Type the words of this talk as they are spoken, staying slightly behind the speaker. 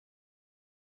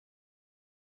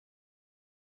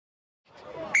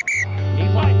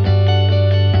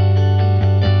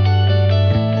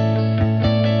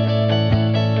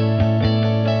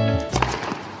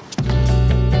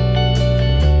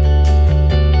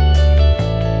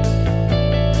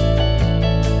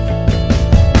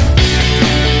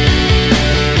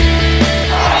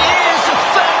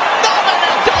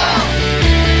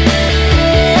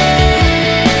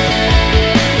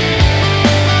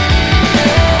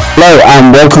Hello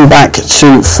and welcome back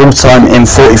to Full Time in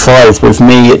 45 with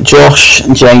me, Josh,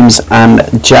 James and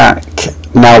Jack.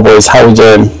 Now boys, how are we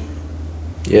doing?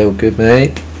 Yeah, well, good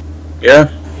mate. Yeah,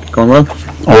 going well.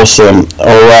 Awesome.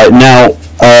 Alright, now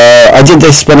I did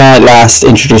this when I last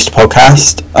introduced the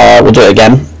podcast. We'll do it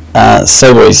again.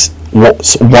 So boys,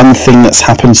 what's one thing that's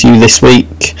happened to you this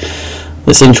week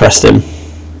that's interesting?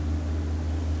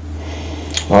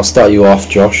 I'll start you off,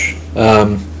 Josh.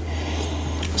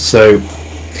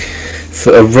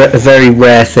 A very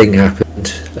rare thing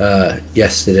happened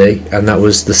yesterday, and that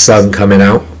was the sun coming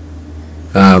out.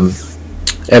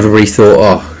 Everybody thought,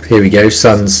 oh, here we go,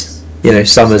 summer's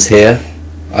here.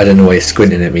 I don't know why you're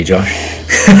squinting at me, Josh.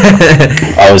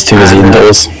 I was too busy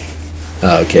indoors.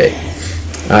 Okay.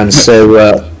 And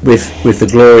so with the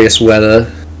glorious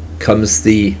weather comes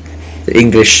the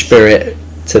English spirit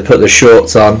to put the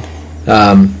shorts on,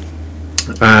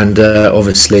 and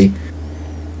obviously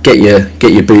get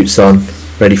your boots on,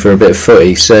 ready for a bit of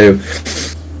footy. So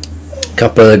a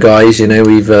couple of the guys,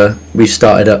 we've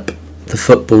started up the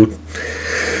football,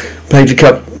 played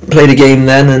a game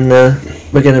then, and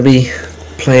we're going to be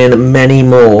playing many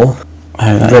more,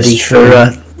 ready for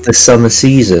the summer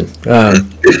season.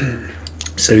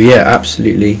 So yeah,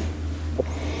 absolutely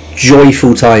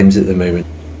joyful times at the moment.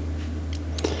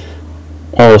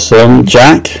 Awesome.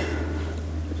 Jack?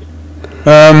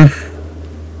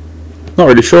 Not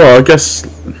really sure. I guess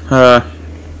I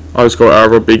just got our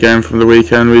rugby game from the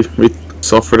weekend. We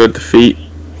suffered a defeat.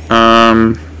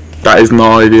 That is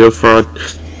not ideal for our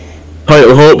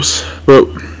title hopes, but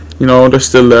they're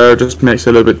still there. It just makes it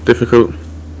a little bit difficult.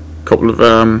 Couple of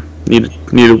need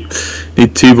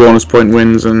 2 bonus point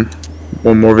wins and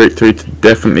 1 more victory to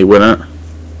definitely win it.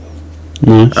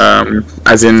 Yes.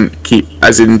 As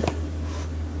in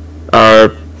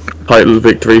our title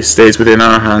victory stays within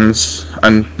our hands,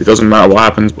 and it doesn't matter what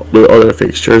happens with other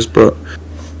fixtures. But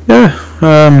yeah,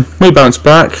 we bounce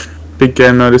back. Big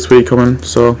game now this week coming,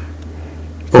 so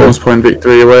bonus point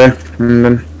victory away, and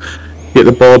then get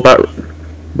the ball back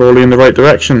rolling in the right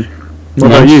direction. What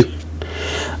about you?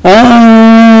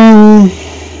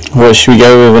 Well, should we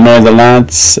go with another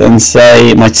lads and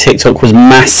say my TikTok was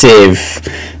massive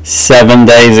 7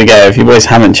 days ago. If you boys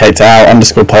haven't checked it out,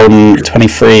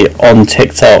 _Polden23 on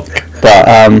TikTok. But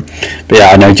yeah,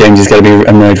 I know James is going to be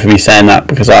annoyed for me saying that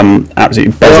because I'm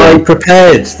absolutely buzzing. Well, I'm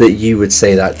prepared that you would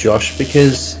say that, Josh,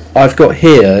 because I've got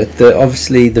here that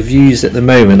obviously the views at the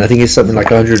moment, I think it's something like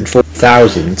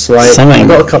 140,000. So I've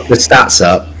got a couple of stats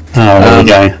up. Oh, there you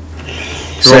go.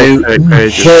 So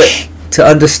to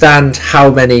understand how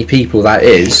many people that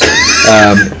is,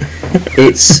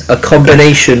 it's a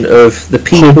combination of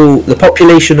the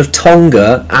population of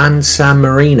Tonga and San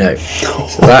Marino.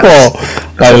 So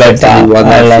I love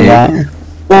that.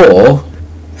 Or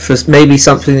for maybe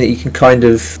something that you can kind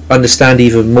of understand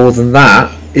even more than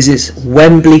that, is it's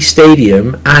Wembley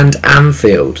Stadium and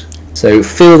Anfield. So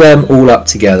fill them all up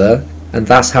together, and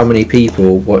that's how many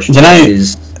people watch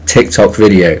his TikTok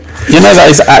video. That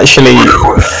is actually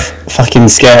fucking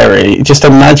scary. Just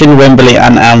imagine Wembley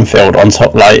and Anfield on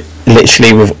top, like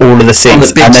literally with all of the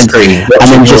seats, and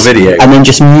then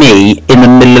just me in the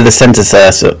middle of the centre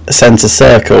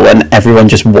circle, and everyone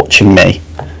just watching me.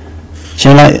 Do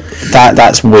you know, like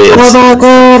that's weird. Oh my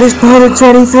god, it's Polden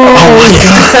 24. Oh my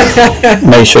god.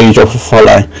 Make sure you drop a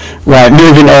follow. Right,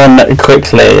 moving on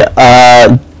quickly.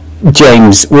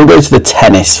 James, we'll go to the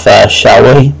tennis first, shall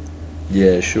we?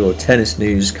 Yeah, sure. Tennis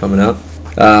news coming up.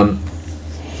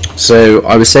 So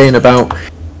I was saying about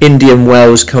Indian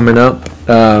Wells coming up.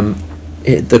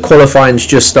 The qualifying's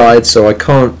just started, so I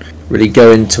can't really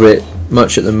go into it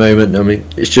much at the moment. I mean,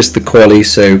 it's just the quali,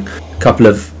 so a couple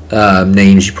of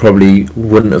names you probably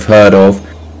wouldn't have heard of.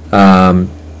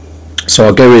 So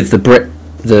I'll go with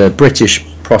the British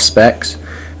prospects.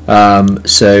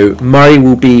 So Murray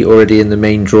will be already in the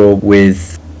main draw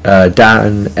with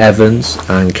Dan Evans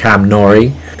and Cam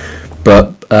Norrie,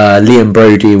 but Liam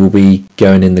Brodie will be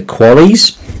going in the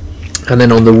qualies. And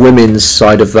then on the women's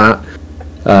side of that,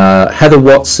 Heather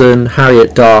Watson,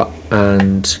 Harriet Dart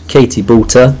and Katie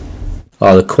Boulter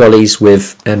are the qualies,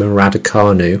 with Emma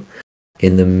Raducanu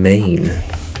in the main.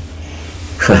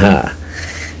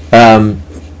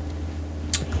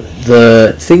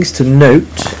 The things to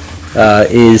note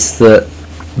is that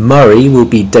Murray will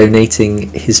be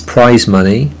donating his prize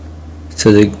money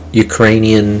to the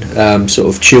Ukrainian sort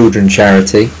of children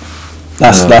charity.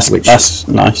 That's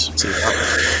nice.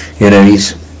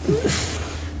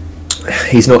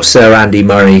 He's not Sir Andy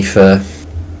Murray for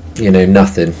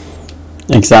nothing.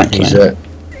 Exactly.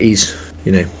 He's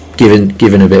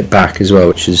given a bit back as well,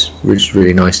 which is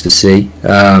really nice to see.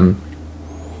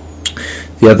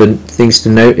 The other things to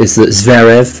note is that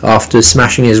Zverev, after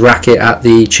smashing his racket at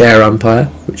the chair umpire,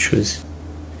 which was,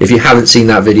 if you haven't seen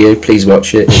that video, please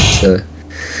watch it. It's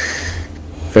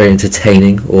very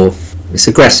entertaining, or it's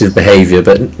aggressive behaviour,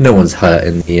 but no one's hurt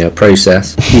in the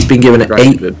process. He's been given an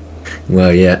 8.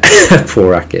 Well, yeah,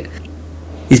 poor racket.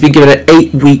 He's been given an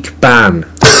 8-week ban,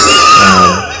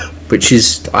 which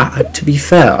is, to be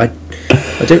fair,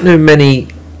 I don't know many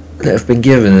that have been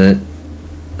given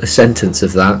a sentence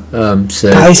of that. So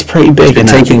that is pretty big.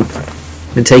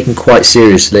 Been taken quite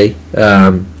seriously.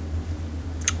 I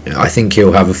think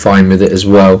he'll have a fine with it as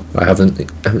well. I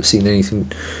haven't seen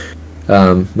anything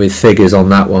with figures on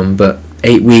that one, but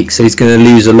 8 weeks, so he's going to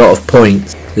lose a lot of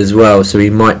points as well. So he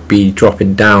might be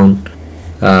dropping down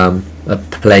a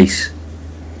place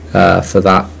for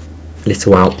that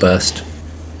little outburst.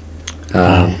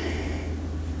 Yeah,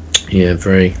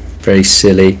 very, very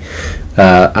silly.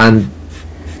 And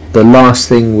the last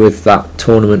thing with that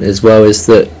tournament as well is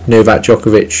that Novak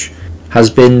Djokovic has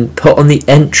been put on the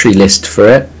entry list for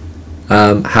it.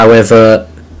 However,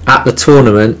 at the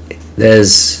tournament,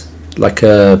 there's like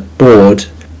a board,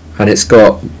 and it's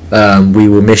got "We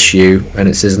will miss you," and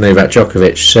it says Novak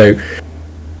Djokovic. So,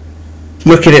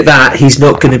 looking at that, he's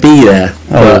not going to be there.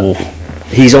 But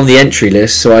he's on the entry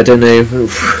list, so I don't know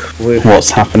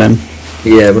what's happening.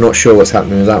 Yeah, we're not sure what's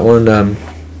happening with that one.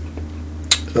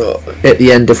 At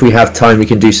the end, if we have time, we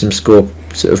can do some score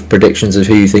sort of predictions of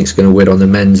who you think's going to win on the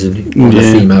men's and on the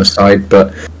female side.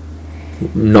 But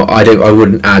I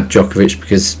wouldn't add Djokovic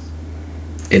because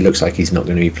it looks like he's not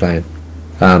going to be playing.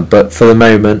 But for the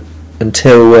moment,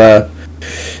 until I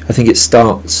think it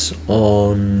starts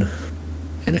in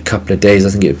a couple of days. I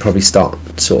think it would probably start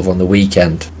sort of on the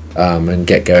weekend and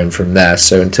get going from there.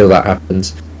 So until that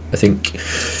happens, I think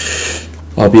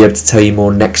I'll be able to tell you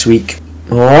more next week.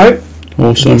 All right.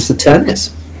 Awesome. It's the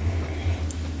tennis.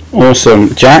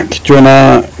 Awesome. Jack, do you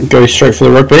want to go straight for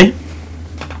the rugby?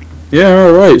 Yeah,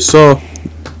 alright. So,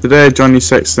 today Johnny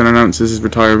Sexton announces his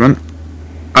retirement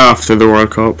after the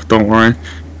World Cup. Don't worry.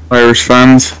 Irish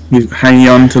fans, he's hanging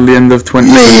on till the end of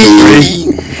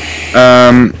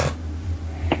 2023.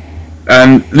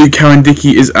 And Luke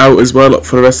Cowan-Dickey is out as well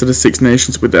for the rest of the Six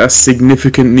Nations with a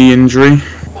significant knee injury.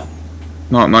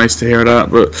 Not nice to hear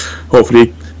that, but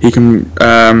hopefully he can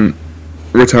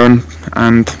return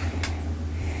and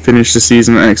finish the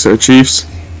season at Exeter Chiefs.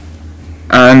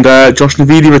 And Josh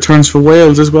Navidi returns for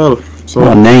Wales as well. So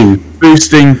what a name!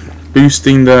 Boosting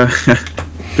the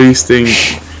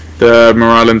the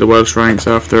morale in the Welsh ranks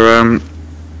after a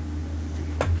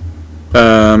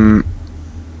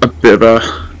bit of a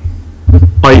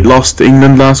fight loss to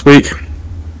England last week.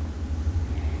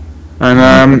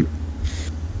 And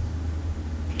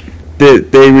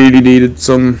they really needed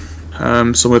some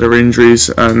of their injuries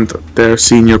and their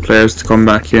senior players to come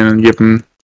back in and give them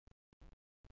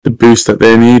the boost that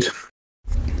they need.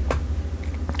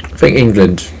 I think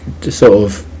England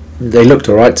they looked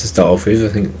alright to start off with. I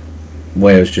think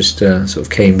Wales just sort of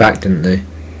came back, didn't they?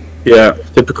 Yeah,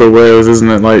 typical Wales, isn't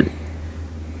it? Like,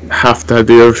 have to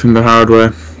do everything the hard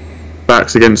way,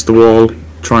 backs against the wall,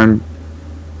 try and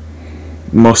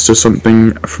muster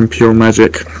something from pure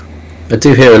magic. I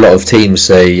do hear a lot of teams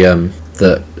say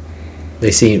that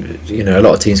they seem, a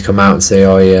lot of teams come out and say,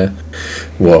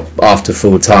 after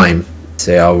full time,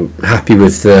 say, I'm happy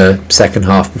with the second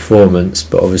half performance,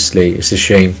 but obviously it's a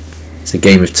shame. It's a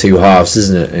game of two halves,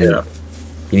 isn't it? And yeah.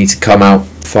 You need to come out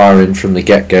firing from the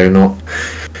get-go, not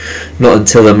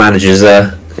until the manager's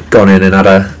gone in and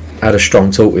had a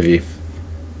strong talk with you.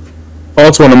 I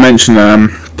also want to mention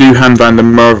Duhan van der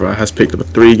Merwe has picked up a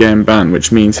 3-game ban,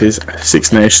 which means his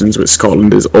Six Nations with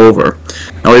Scotland is over.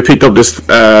 Now, he picked up this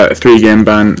 3-game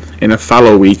ban in a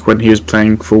fallow week when he was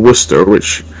playing for Worcester,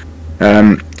 which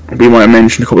we might have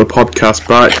mentioned a couple of podcasts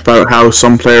back about how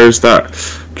some players that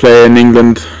play in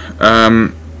England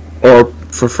or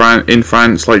in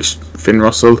France, like Finn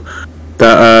Russell,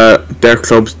 that their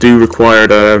clubs do require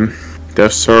their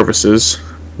services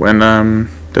when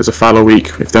there's a fallow week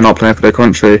if they're not playing for their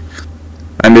country.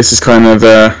 And this is kind of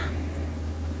the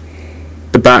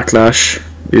backlash,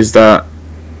 is that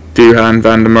Duhan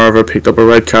van der Merwe picked up a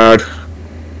red card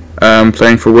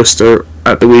playing for Worcester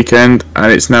at the weekend,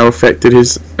 and it's now affected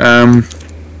his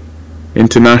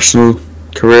international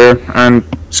career and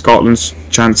Scotland's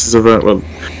chances of it. Well,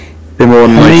 they more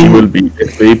than likely will be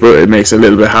Italy, but it makes it a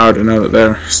little bit harder now that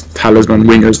their talisman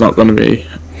winger's not going to be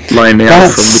lining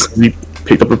out from he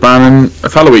picked up a ban in a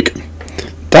fallow week.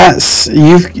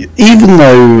 Even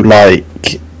though, like,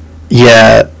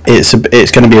 yeah, it's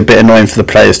going to be a bit annoying for the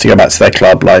players to go back to their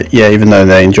club, like, yeah, even though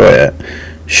they enjoy it,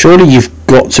 surely you've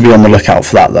got to be on the lookout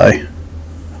for that, though.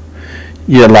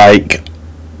 You're like,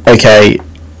 okay,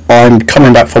 I'm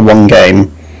coming back for one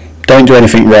game, don't do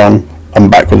anything wrong, I'm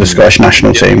back with the Scottish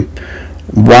national team.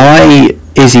 Why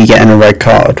is he getting a red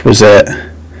card? Was it...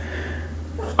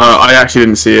 I actually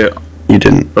didn't see it. You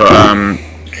didn't? But,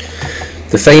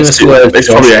 the famous word is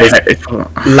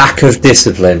lack of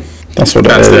discipline. That's what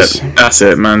it is. That's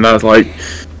it, man. That's like...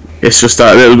 It's just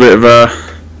that little bit of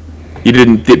you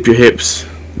didn't dip your hips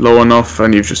low enough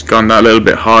and you've just gone that little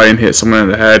bit high and hit someone in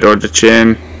the head or the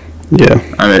chin. Yeah.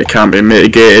 And it can't be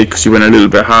mitigated because you went a little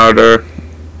bit harder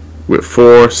with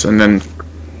force, and then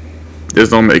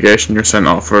there's no mitigation, you're sent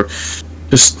off. Or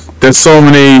just, there's so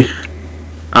many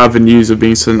avenues of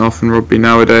being sent off in rugby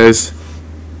nowadays.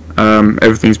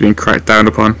 Everything's being cracked down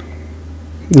upon.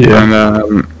 Yeah.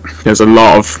 And there's a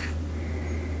lot of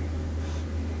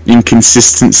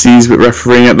inconsistencies with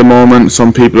refereeing at the moment.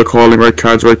 Some people are calling red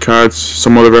cards.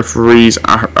 Some other referees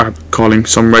are calling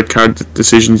some red card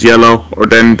decisions yellow, or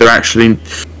then they're actually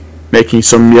making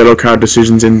some yellow card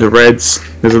decisions into reds.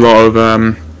 There's a lot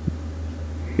of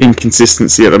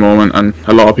inconsistency at the moment, and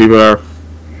a lot of people are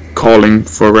calling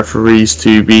for referees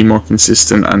to be more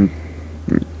consistent. And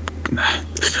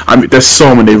I mean, there's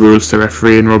so many rules to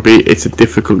referee in rugby. It's a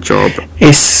difficult job.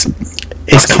 It's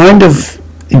kind of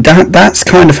that's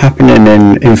kind of happening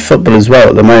in football as well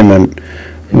at the moment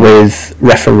with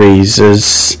referees.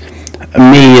 As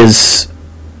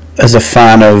a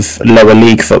fan of lower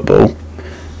league football,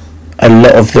 a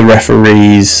lot of the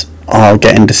referees are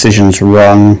getting decisions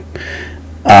wrong.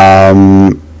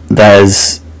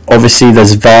 There's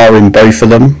VAR in both of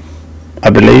them, I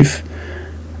believe.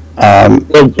 We've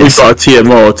got a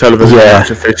TMO, television match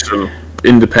official,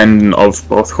 independent of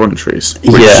both countries.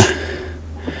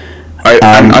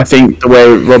 I think the way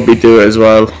rugby do it as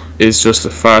well is just a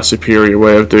far superior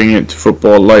way of doing it to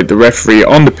football. Like, the referee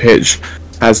on the pitch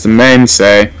has the main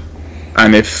say,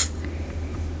 and if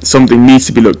something needs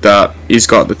to be looked at, he's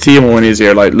got the TMO in his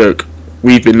ear, like, look,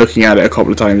 we've been looking at it a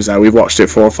couple of times now, we've watched it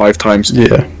 4 or 5 times,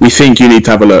 we think you need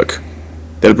to have a look.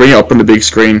 They'll bring it up on the big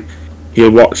screen, he'll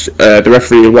watch, the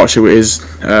referee will watch it with his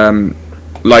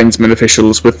linesman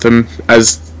officials with them,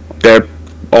 as they're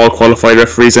all qualified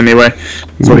referees anyway.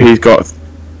 So he's got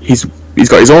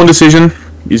his own decision,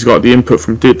 he's got the input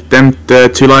from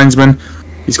the 2 linesmen,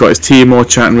 he's got his TMO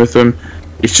chatting with them.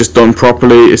 It's just done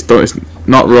properly, it's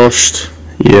not rushed.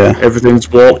 Everything's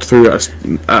walked through at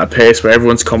a pace where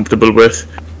everyone's comfortable with.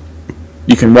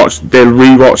 You can they'll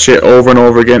re-watch it over and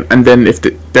over again, and then if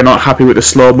they're not happy with the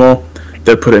slow-mo,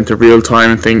 they'll put it into real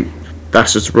time and think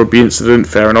that's just a rugby incident,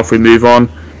 fair enough, we move on,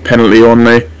 penalty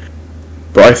only.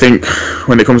 But I think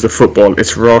when it comes to football,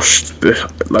 it's rushed.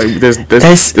 Like, there's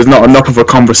not enough of a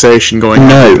conversation going on.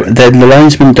 No, the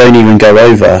linesmen don't even go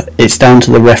over. It's down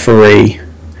to the referee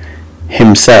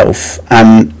himself.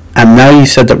 And now you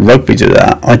said that rugby do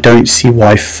that, I don't see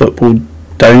why football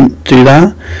don't do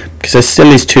that. Because there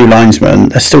still is 2 linesmen.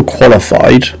 They're still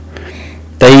qualified.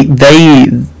 They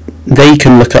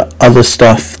can look at other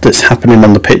stuff that's happening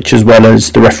on the pitch as well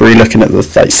as the referee looking at the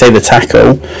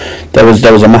tackle. There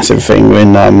was a massive thing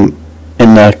in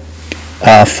the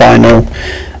final,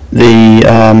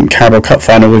 the Carabao Cup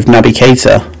final with Naby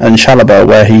Keita and Chalobah,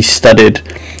 where he studied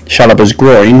Chalobah's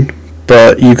groin.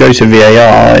 But you go to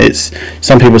VAR, it's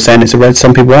some people saying it's a red,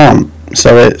 some people aren't.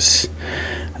 So it's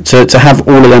to have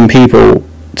all of them people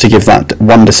to give that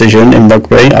one decision in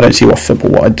rugby. I don't see what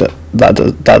football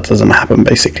that doesn't happen,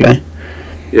 basically.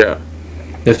 Yeah.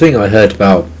 The thing I heard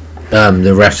about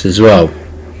the refs as well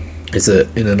is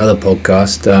that in another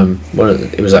podcast,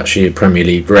 it was actually a Premier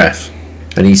League ref,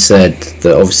 and he said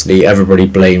that obviously everybody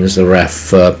blames the ref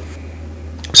for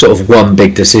sort of one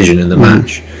big decision in the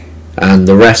match, and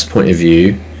the ref's point of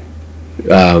view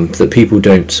that people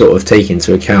don't sort of take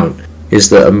into account is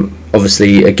that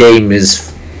obviously a game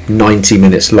is 90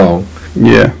 minutes long.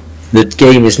 Yeah. The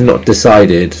game is not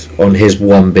decided on his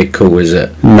one big call, is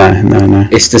it? No.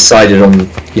 It's decided on,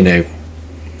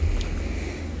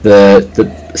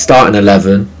 the starting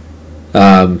 11,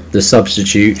 the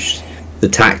substitutes, the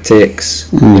tactics,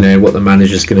 what the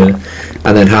manager's gonna,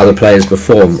 and then how the players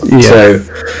perform. Yeah. So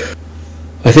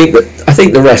I think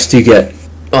the refs do get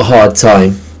a hard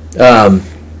time,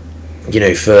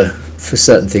 for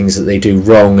certain things that they do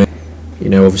wrong.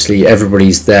 Obviously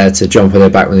everybody's there to jump on their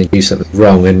back when they do something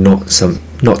wrong, and not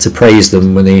to praise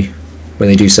them when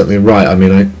they do something right. I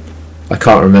mean, I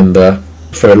can't remember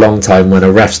for a long time when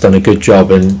a ref's done a good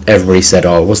job and everybody said,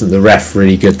 "Oh, wasn't the ref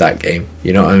really good that game?"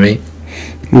 You know what I mean?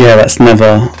 Yeah, that's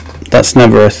never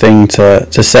a thing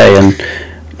to say. And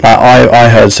like, I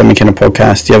heard something in a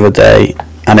podcast the other day,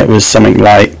 and it was something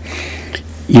like,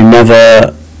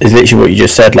 it's literally what you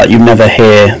just said. Like, you never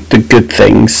hear the good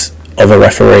things of a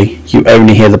referee. You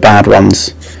only hear the bad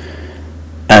ones,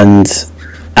 and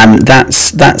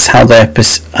that's how they're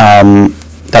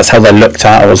looked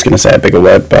at. I was going to say a bigger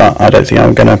word, but I don't think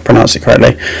I'm going to pronounce it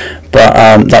correctly.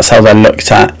 But that's how they're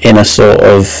looked at in that sort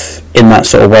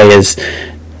of way. Is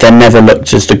they're never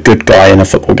looked as the good guy in a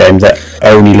football game. They're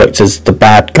only looked as the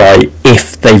bad guy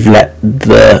if they've let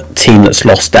the team that's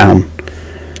lost down.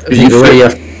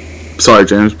 Sorry,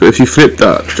 James, but if you flip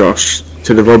that, Josh,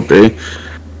 to the rugby,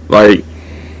 like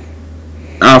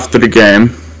after the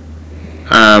game,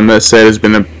 let's say there's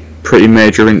been a pretty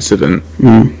major incident.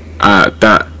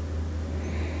 That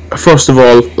first of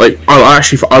all, like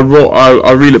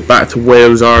I'll reel it back to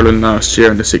Wales Ireland last year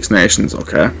in the Six Nations.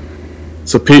 Okay,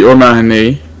 so Peter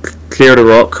O'Mahony cleared a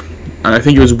ruck, and I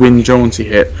think it was Wyn Jones he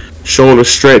hit, shoulder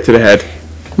straight to the head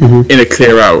in a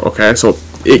clear out. Okay, so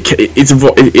it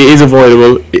is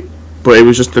avoidable. But it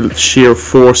was just the sheer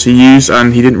force he used,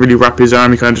 and he didn't really wrap his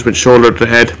arm. He kind of just went shoulder to the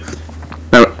head.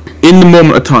 Now, in the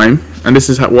moment of time, and this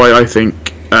is why I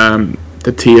think the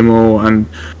TMO and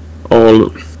all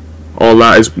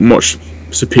that is much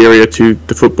superior to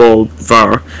the football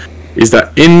VAR, is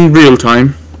that in real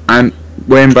time, and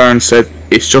Wayne Barnes said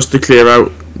it's just to clear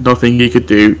out, nothing he could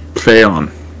do, play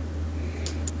on.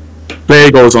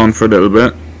 Play goes on for a little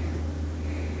bit,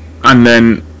 and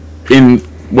then in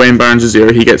Wayne Barnes'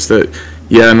 ear, he gets that,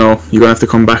 yeah, no, you're going to have to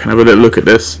come back and have a little look at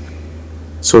this.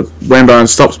 So Wayne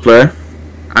Barnes stops play,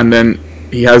 and then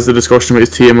he has the discussion with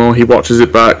his TMO, he watches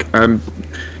it back, and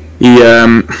he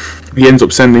ends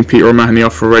up sending Peter O'Mahony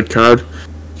off for a red card.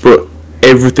 But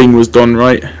everything was done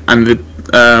right, and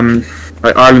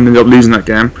Ireland ended up losing that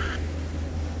game.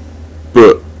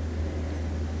 But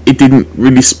it didn't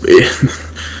really...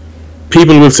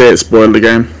 People will say it spoiled the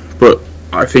game, but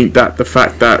I think that the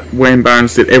fact that Wayne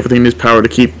Barnes did everything in his power to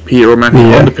keep Peter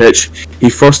O'Mahony on the pitch, he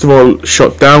first of all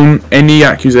shut down any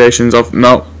accusations of,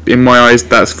 no, in my eyes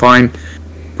that's fine,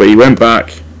 but he went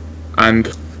back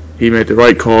and he made the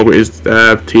right call with his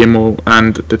TMO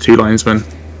and the two linesmen.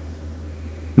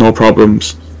 No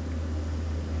problems.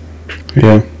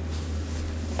 Yeah.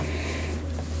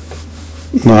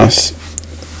 Nice.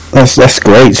 That's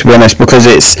great, to be honest, because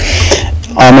it's,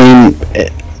 I mean,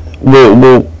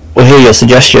 we'll hear your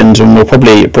suggestions, and we'll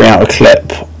probably bring out a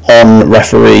clip on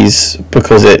referees,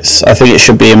 because I think it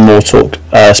should be a more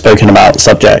spoken about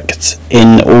subject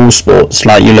in all sports.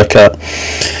 Like you look at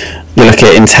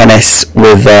in tennis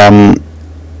with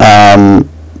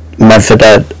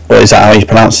Medvedev, or is that how you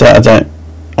pronounce it?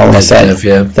 I want to say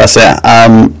yeah. That's it.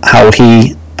 How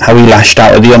he lashed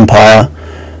out at the umpire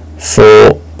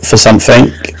for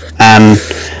something, and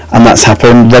that's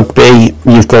happened. Rugby,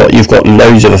 you've got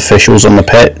loads of officials on the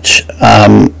pitch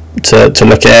to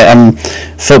look at it.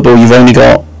 Football, you've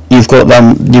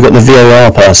got the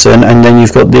VAR person, and then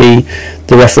you've got the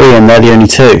referee, and they're the only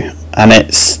two. And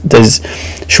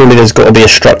there's got to be a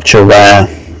structure where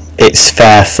it's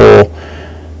fair for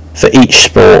each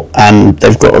sport, and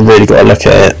they've really got to look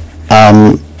at it.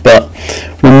 But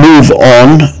we'll move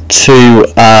on to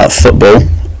football.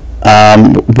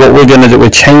 What we're going to do, we're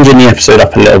changing the episode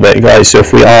up a little bit, guys, so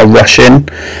if we are rushing,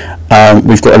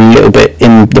 we've got a little bit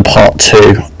in the part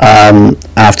 2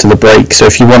 after the break, so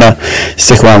if you want to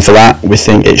stick around for that, we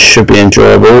think it should be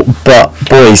enjoyable. But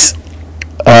boys,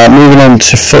 moving on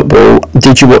to football,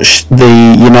 did you watch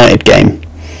the United game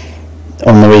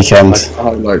on the weekend?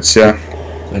 Highlights, yeah.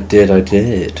 I did.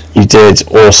 You did,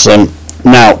 awesome.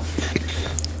 Now,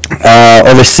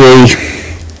 obviously,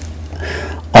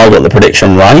 I got the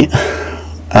prediction right.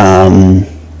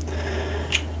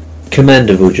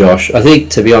 Commendable, Josh. I think,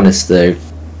 to be honest, though,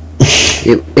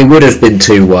 it would have been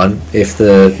 2-1 if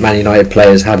the Man United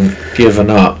players hadn't given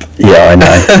up. Yeah, I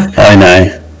know. I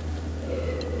know.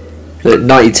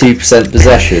 92%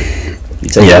 possession.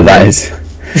 Yeah, that is.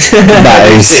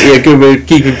 Yeah, good with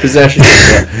keeping possession.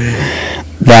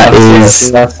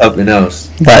 That's something else.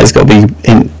 That has got to be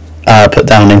put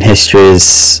down in history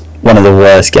as one of the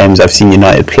worst games I've seen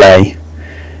United play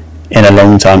in a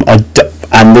long time.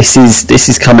 And this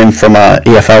is coming from a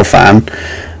EFL fan,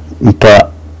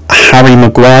 but Harry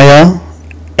Maguire,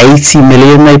 80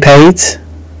 million they paid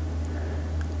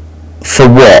for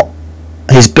what?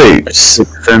 His boots.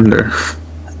 Defender.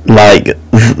 Like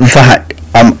that.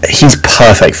 He's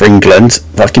perfect for England.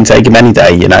 I can take him any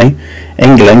day, you know.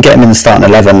 England, get him in the starting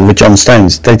 11 with John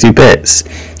Stones. They do bits.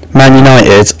 Man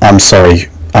United, I'm sorry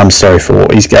for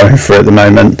what he's going through at the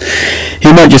moment.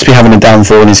 He might just be having a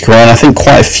downfall in his career, and I think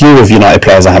quite a few of United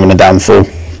players are having a downfall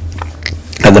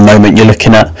at the moment. You're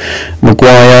looking at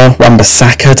Maguire,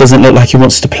 Wan-Bissaka doesn't look like he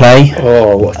wants to play.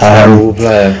 Oh, what a terrible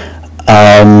player.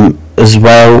 As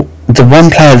well, the one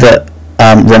player that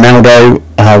Ronaldo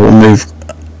will move.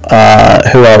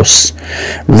 Who else?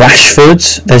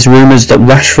 Rashford. There's rumours that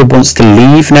Rashford wants to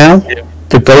leave now. Yeah.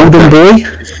 The golden boy.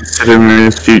 Considering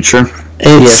his future.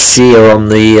 PSG are on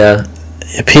the.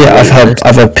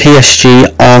 I've had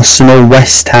PSG, Arsenal,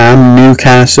 West Ham,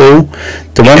 Newcastle.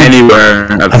 The one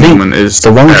anywhere at the moment is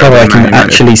the one club I can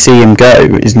actually see him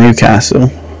go is Newcastle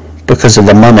because of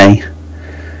the money.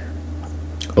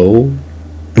 Oh.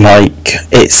 Like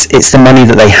it's the money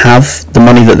that they have, the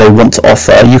money that they want to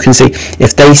offer. You can see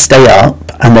if they stay up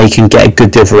and they can get a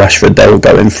good deal for Rashford, they will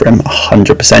go in for him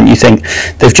 100%. You think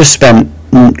they've just spent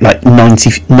like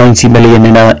 90 million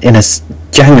in a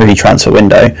January transfer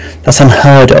window? That's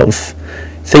unheard of.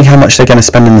 Think how much they're going to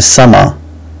spend in the summer.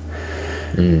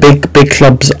 Big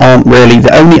clubs aren't really.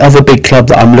 The only other big club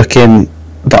that I'm looking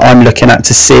at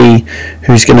to see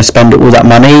who's going to spend all that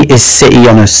money is City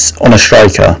on a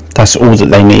striker. That's all that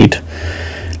they need.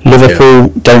 Liverpool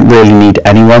don't really need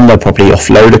anyone. They'll probably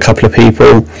offload a couple of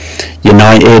people.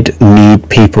 United need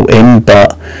people in,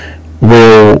 but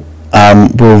will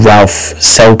Ralph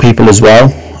sell people as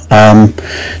well?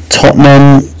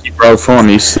 Tottenham. Ralph on,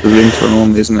 he's still linked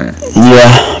on, isn't it?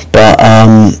 Yeah, but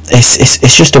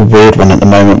it's just a weird one at the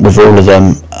moment with all of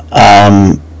them.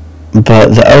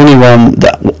 But the only one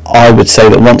that I would say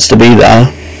that wants to be there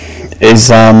is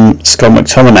Scott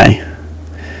McTominay.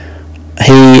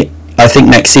 I think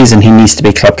next season he needs to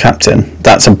be club captain.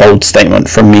 That's a bold statement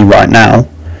from me right now.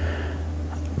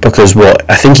 Because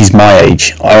I think he's my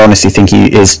age. I honestly think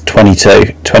he is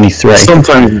 22, 23.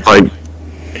 Sometimes like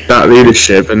that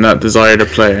leadership and that desire to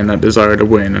play and that desire to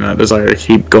win and that desire to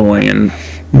keep going and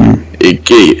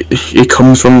it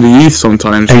comes from the youth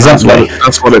sometimes. Exactly.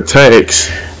 That's what it takes.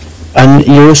 And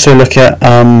you also look at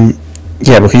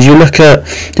because you look at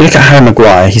Harry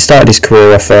Maguire. He started his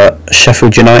career off at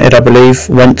Sheffield United, I believe.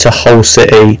 Went to Hull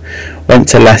City, went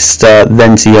to Leicester,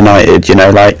 then to United. You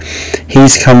know, like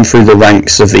he's come through the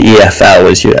ranks of the EFL,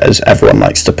 as everyone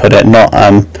likes to put it.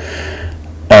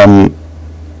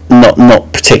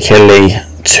 Not particularly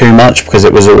too much because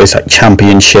it was always like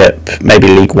Championship, maybe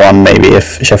League One, maybe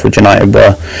if Sheffield United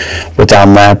were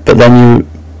down there.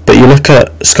 But you look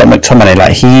at Scott McTominay,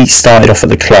 like he started off at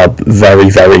the club very,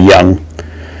 very young,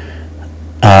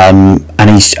 and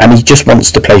he just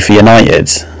wants to play for United.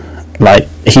 Like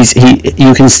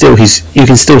you can still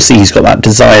see he's got that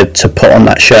desire to put on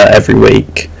that shirt every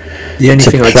week. The only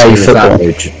thing I'd say with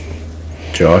that,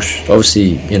 Josh,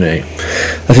 obviously, you know,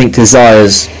 I think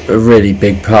desire's a really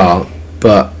big part,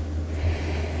 but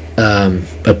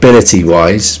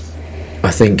ability-wise,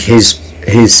 I think his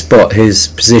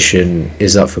position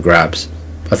is up for grabs.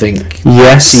 I think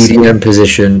CDM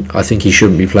position, I think he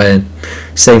shouldn't be playing.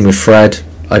 Same with Fred.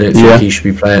 I don't think he should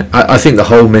be playing. I think the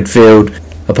whole midfield,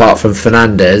 apart from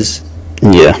Fernandes,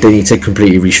 they need to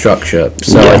completely restructure.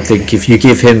 So I think if you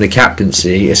give him the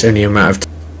captaincy, it's only a matter of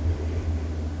time.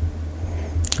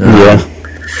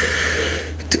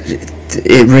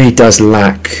 It really does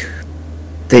lack.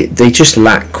 They just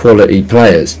lack quality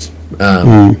players.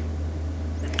 I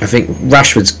think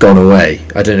Rashford's gone away.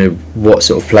 I don't know what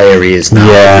sort of player he is now.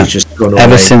 Yeah, he's just gone away.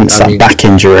 Ever since that back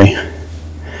injury.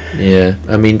 Yeah,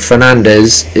 I mean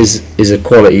Fernandes is a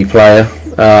quality player.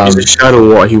 He's a shadow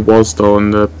of what he was though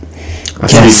in the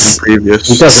season previous.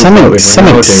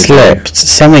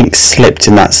 Something slipped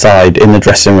in that side in the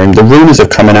dressing room. The rumours are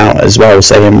coming out as well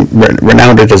saying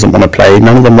Ronaldo doesn't want to play.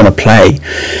 None of them want to play.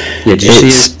 Yeah, did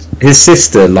you see his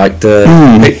sister liked the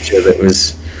picture that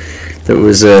was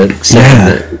saying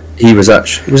that he was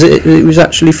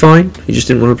actually fine. He just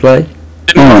didn't want to play.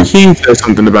 He said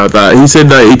something about that. He said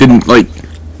that he didn't like.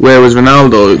 Where was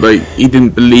Ronaldo? Like he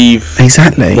didn't believe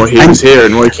what he was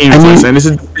hearing, what Keane was saying. This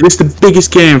is the biggest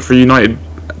game for United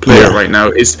player right now.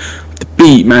 Is to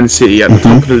beat Man City at the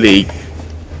top of the league,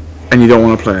 and you don't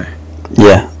want to play.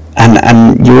 Yeah,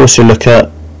 and you also look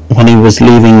at when he was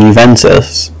leaving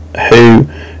Juventus, who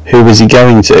was he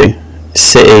going to?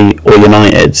 City or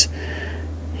United?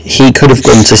 He could have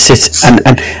gone to City,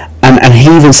 and he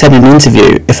even said in an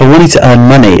interview, if I wanted to earn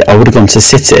money, I would have gone to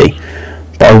City.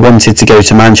 But I wanted to go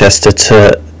to Manchester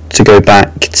to go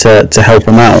back to help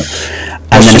him out,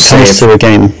 and then it comes to a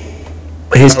game.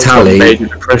 His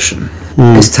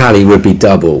tally would be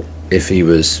double if he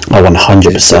was.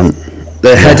 100%.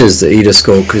 The headers that he'd have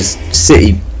scored because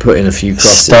City put in a few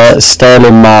crosses.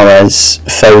 Sterling, Mahrez,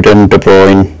 Foden, De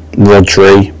Bruyne,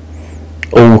 Rodri,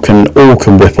 all can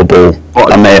whip a ball.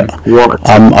 I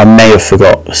may have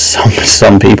forgot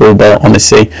some people, but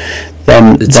honestly.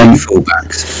 Then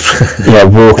fullbacks.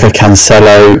 Walker,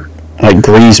 Cancelo, like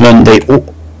Griezmann,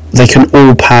 they can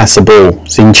all pass the ball.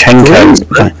 Zinchenko,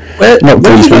 not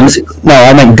Griezmann. No,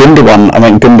 I meant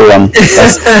Gundogan.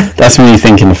 That's when you're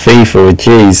thinking of FIFA.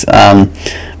 Jeez,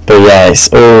 but yeah,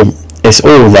 it's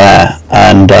all there,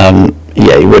 and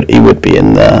yeah, he would be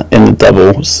in the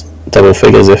double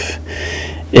figures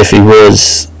if he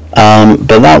was.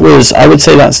 But I would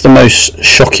say that's the most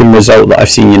shocking result that I've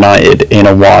seen United in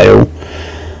a while.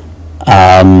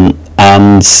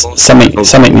 And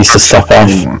something needs to step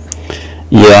off.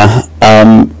 Yeah.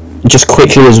 Just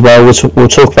quickly as well, we'll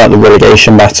talk about the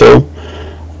relegation battle.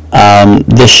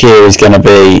 This year is going to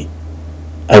be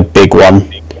a big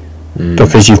one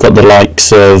because you've got the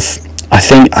likes of. I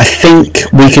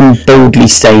think we can boldly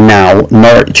say now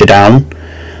Norwich are down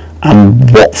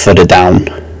and Watford are down.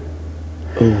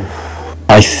 Ooh.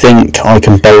 I think I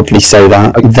can boldly say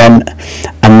that. Then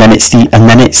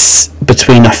it's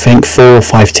between, I think, 4 or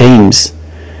 5 teams.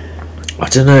 I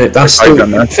don't know.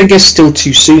 I think it's still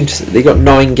too soon. They got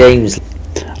 9 games.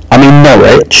 I mean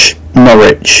Norwich.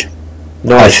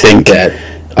 I think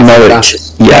Norwich.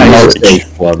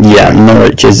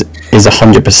 Norwich is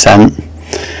 100%.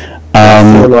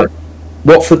 Like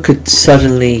Watford could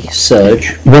suddenly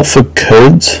surge. Watford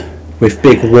could with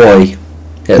Big Y.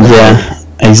 Yeah,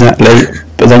 exactly.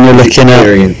 But then you're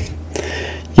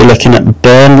looking at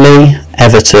Burnley,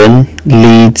 Everton,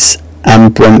 Leeds,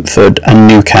 and Brentford and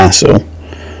Newcastle.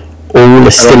 All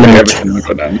are still in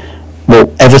the well,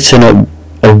 Everton are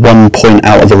 1 point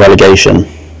out of the relegation.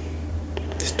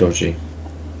 It's dodgy.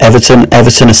 Everton are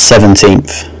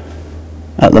 17th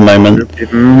at the moment. It would be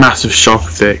a massive shock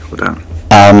if they go down.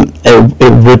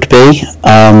 It would be,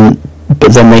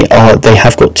 but then they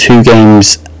have got 2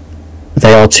 games.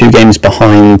 They are 2 games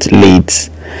behind Leeds,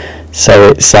 so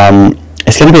it's going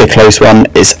to be a close one.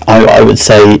 I would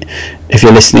say, if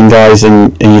you're listening, guys,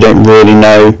 and you don't really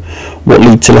know what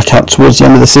league to look at towards the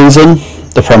end of the season,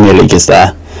 the Premier League is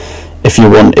there. If you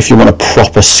want a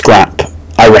proper scrap,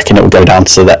 I reckon it will go down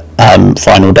to the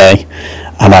final day,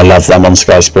 and I love them on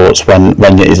Sky Sports when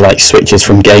it is like switches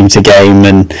from game to game,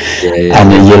 and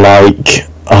you're like,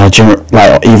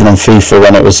 like even on FIFA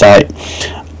when it was like,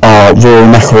 Rory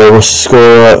McIlroy was the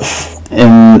scorer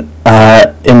in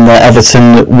the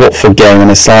Everton Watford game,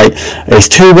 and it's like it's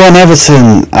 2-1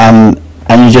 Everton,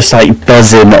 and you're just like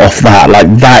buzzing off that. Like,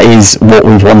 that is what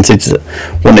we've wanted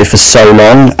for so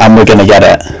long, and we're gonna get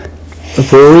it.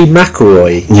 Rory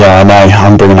McIlroy. Yeah, I know.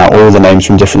 I'm bringing out all the names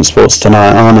from different sports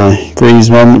tonight, aren't I?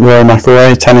 Griezmann, Rory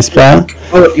McIlroy, tennis player.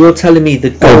 Oh, you're telling me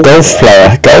the golf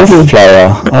player.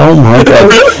 Oh my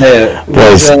god.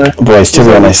 Boys, to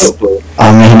be honest,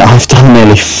 I mean, I've done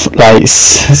nearly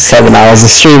 7 hours of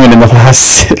streaming in the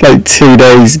past 2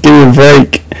 days. Give me a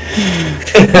break.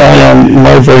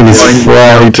 My brain is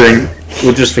fried.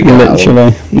 We'll just forget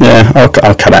literally. Yeah, I'll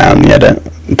cut it out in the edit.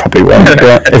 Probably won't.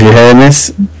 But if you're hearing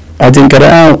this, I didn't get it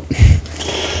out.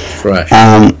 Fresh.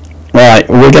 Right,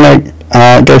 we're gonna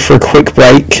go for a quick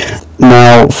break.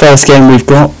 Now, first game we've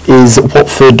got is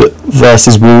Watford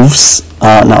versus Wolves.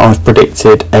 Now, I've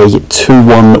predicted a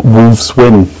 2-1 Wolves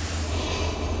win.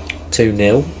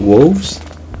 2-0 Wolves.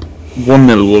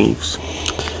 1-0 Wolves.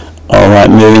 Alright,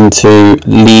 moving to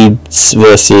Leeds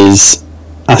versus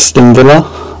Aston Villa.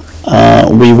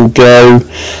 We will go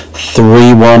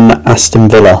 3-1 Aston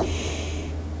Villa.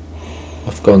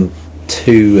 I've gone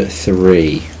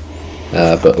 2-3.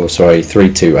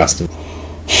 3-2 Aston.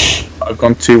 I've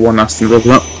gone 2-1 Aston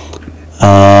Villa.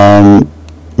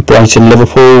 Brighton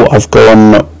Liverpool. I've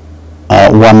gone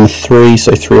 1-3,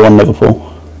 so 3-1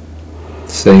 Liverpool.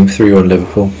 Same, 3-1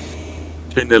 Liverpool.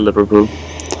 2-0 Liverpool.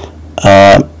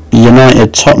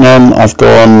 United Tottenham. I've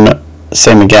gone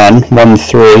same again,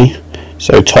 1-3,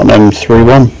 so Tottenham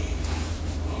 3-1.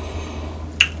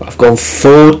 I've gone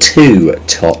 4-2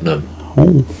 Tottenham.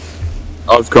 Oh.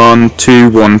 I've gone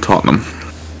 2-1 Tottenham.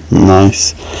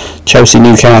 Nice. Chelsea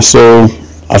Newcastle.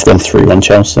 I've gone 3-1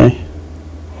 Chelsea.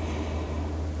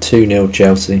 2-0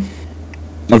 Chelsea.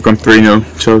 I've gone 3-0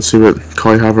 Chelsea with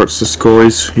Kai Havertz to score.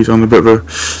 He's on a bit of a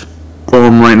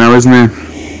form right now, isn't he?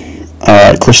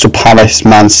 Crystal Palace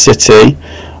Man City.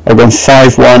 I've gone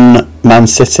 5-1 Man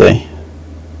City.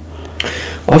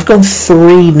 I've gone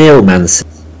 3-0 Man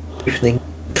City.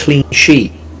 Clean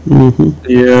sheet. Mm-hmm.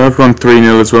 Yeah, I've gone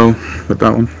 3-0 as well with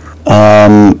that one.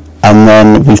 And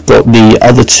then we've got the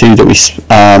other two that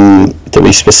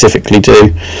we specifically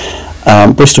do.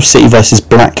 Bristol City versus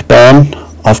Blackburn.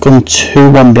 I've gone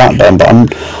 2-1 Blackburn, but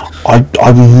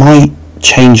I might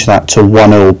change that to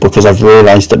 1-0 because I've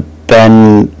realised that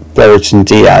Ben Brereton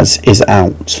Diaz is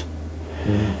out.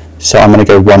 So I'm going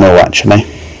to go 1-0 actually.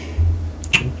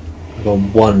 I've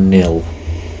gone 1-0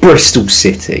 Bristol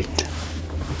City.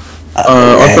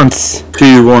 I've gone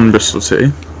 2-1 Bristol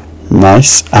City.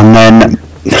 Nice. And then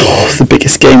the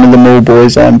biggest game of them all,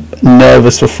 boys. I'm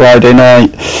nervous for Friday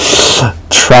night.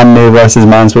 Tranmere versus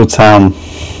Mansfield Town.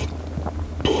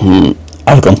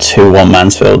 I've gone 2-1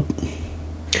 Mansfield.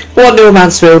 1-0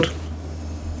 Mansfield.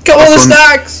 Come on, the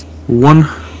Stags!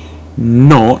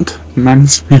 1-0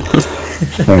 Mansfield.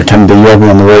 Can be yogging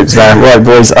on the ropes there. Right,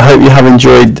 boys, I hope you have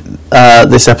enjoyed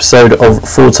this episode of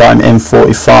Full Time in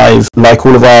 45. Like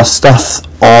all of our stuff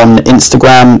on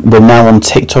Instagram, we're now on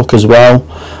TikTok as well.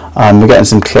 We're getting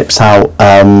some clips out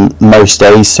most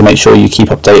days, so make sure you keep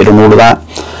updated on all of that.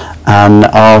 And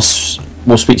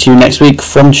we'll speak to you next week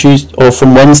from Tuesday or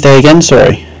from Wednesday again.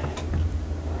 Sorry.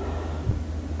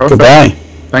 Perfect. Goodbye.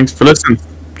 Thanks for listening.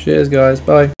 Cheers, guys.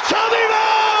 Bye.